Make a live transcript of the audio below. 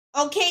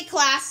Okay,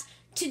 class,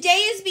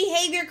 today is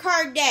behavior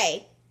card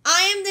day.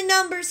 I am the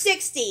number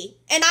 60,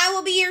 and I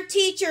will be your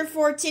teacher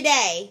for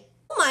today.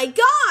 Oh my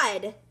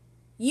God!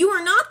 You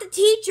are not the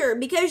teacher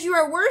because you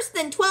are worse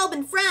than 12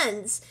 and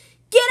friends.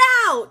 Get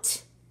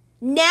out!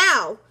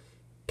 Now,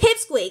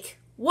 Pipsqueak,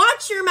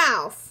 watch your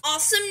mouth.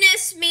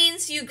 Awesomeness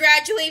means you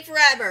graduate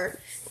forever.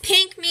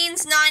 Pink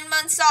means 9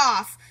 months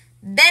off.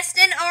 Best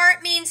in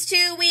art means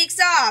 2 weeks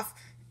off.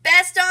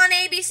 Best on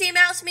ABC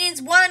Mouse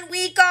means 1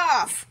 week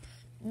off.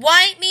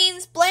 White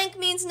means blank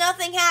means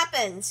nothing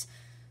happens.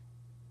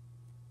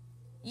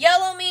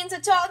 Yellow means a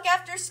talk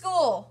after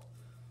school.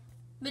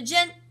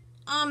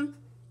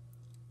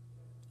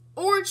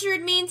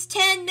 Orchard means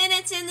 10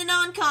 minutes in the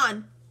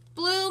non-con.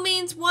 Blue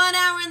means 1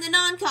 hour in the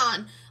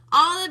non-con.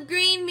 Olive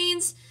green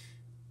means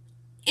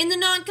in the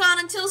non-con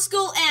until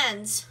school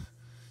ends.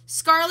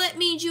 Scarlet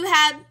means you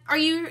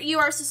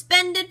are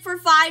suspended for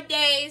 5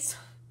 days.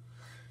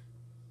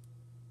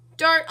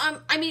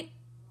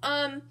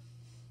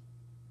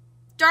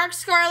 Dark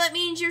scarlet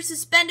means you're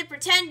suspended for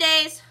 10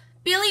 days.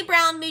 Billy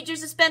brown means you're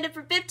suspended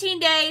for 15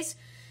 days.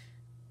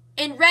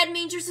 And red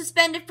means you're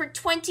suspended for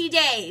 20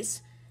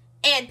 days.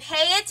 And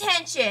pay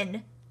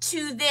attention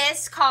to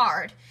this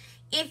card.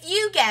 If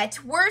you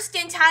get worst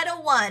in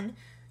Title I,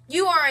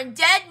 you are in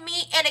dead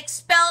meat and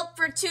expelled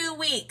for 2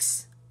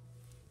 weeks.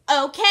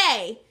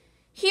 Okay,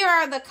 here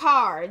are the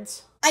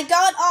cards. I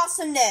got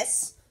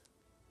awesomeness.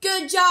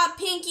 Good job,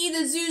 Pinky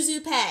the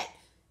Zuzu pet.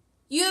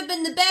 You have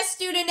been the best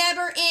student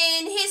ever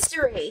in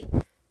history.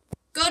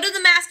 Go to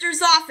the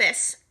master's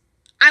office.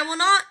 I will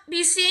not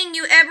be seeing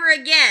you ever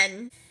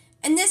again.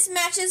 And this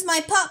matches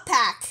my pup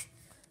pack.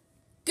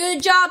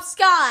 Good job,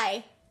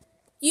 Sky.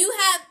 You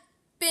have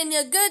been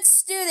a good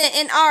student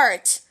in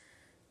art.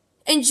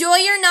 Enjoy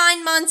your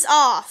 9 months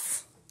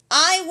off.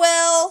 I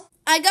will.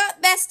 I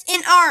got best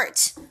in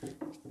art.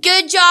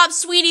 Good job,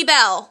 Sweetie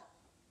Belle.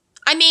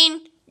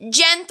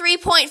 Gen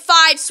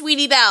 3.5,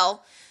 Sweetie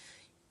Belle.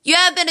 You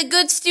have been a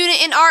good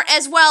student in art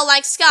as well,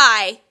 like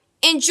Sky.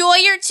 Enjoy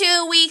your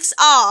 2 weeks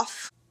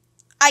off.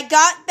 I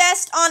got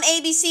best on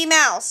ABC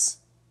Mouse.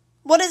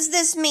 What does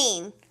this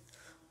mean?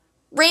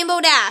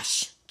 Rainbow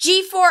Dash.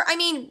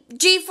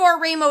 G4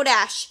 Rainbow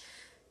Dash.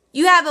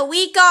 You have a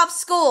week off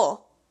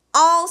school.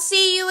 I'll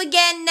see you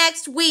again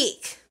next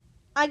week.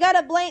 I got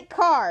a blank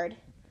card.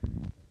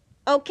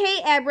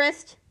 Okay,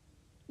 Everest.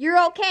 You're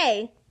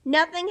okay.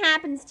 Nothing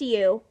happens to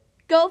you.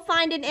 Go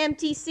find an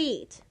empty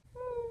seat.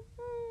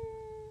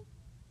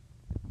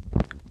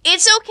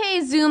 It's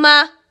okay,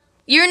 Zuma.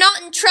 You're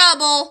not in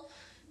trouble.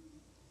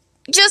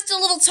 Just a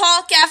little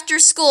talk after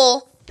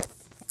school.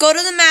 Go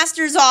to the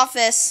master's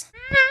office.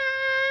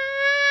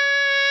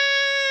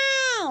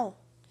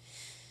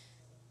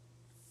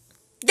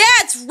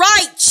 That's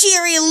right,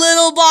 cheery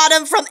little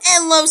bottom from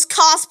Enlo's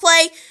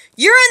cosplay.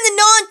 You're in the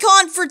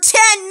non-con for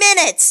 10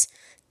 minutes.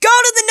 Go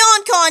to the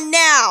non-con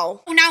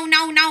now.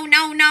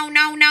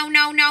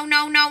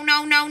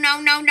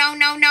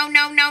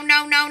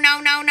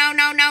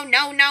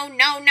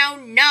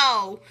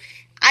 No.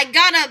 I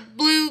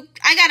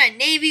got a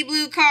navy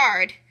blue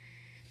card.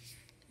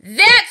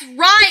 That's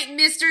right,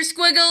 Mr.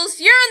 Squiggles.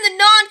 You're in the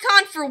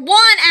non-con for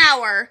 1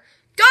 hour.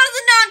 Go to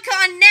the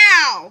non-con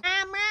now.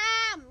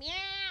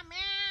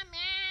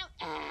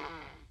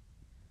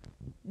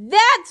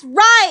 That's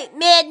right,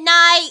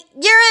 Midnight.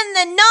 You're in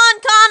the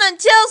non-con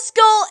until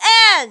school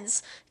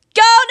ends.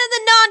 Go to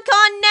the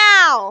non-con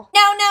now.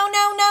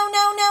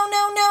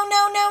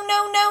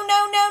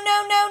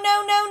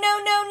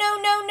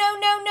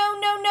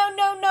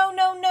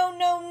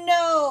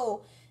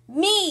 No.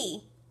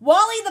 Me,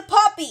 Wally the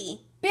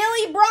puppy,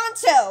 Billy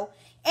Bronto,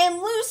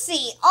 and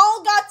Lucy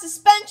all got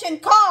suspension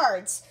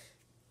cards.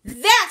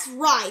 That's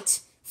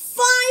right.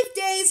 5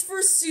 days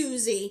for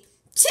Susie.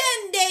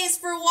 10 days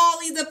for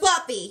Wally the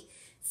puppy,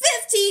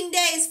 15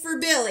 days for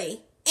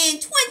Billy,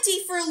 and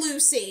 20 for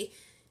Lucy.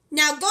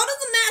 Now go to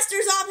the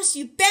master's office,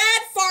 you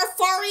bad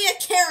Farfaria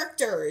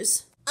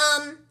characters.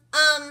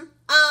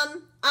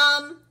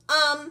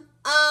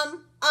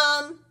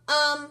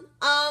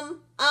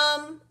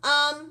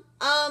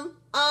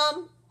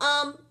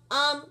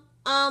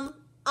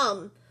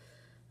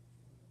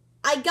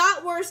 I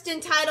got worst in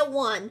Title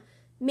I.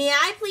 May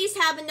I please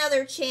have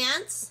another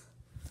chance?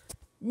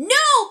 No,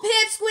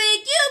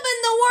 Pipsqueak, you've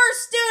been the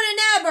worst student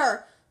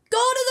ever. Go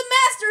to the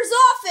master's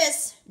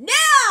office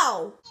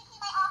now.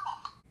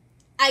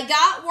 I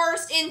got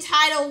worst in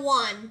Title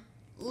I.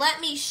 Let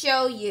me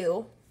show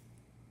you.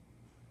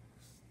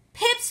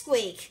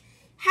 Pipsqueak,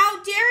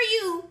 how dare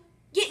you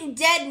get in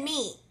dead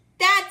meat?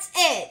 That's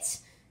it.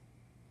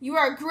 You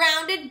are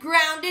grounded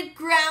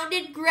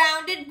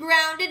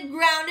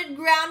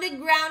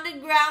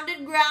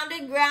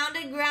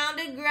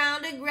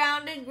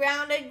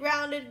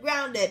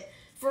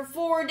for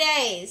 4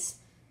 days.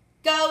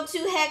 Go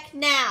to heck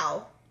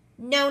now.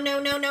 No.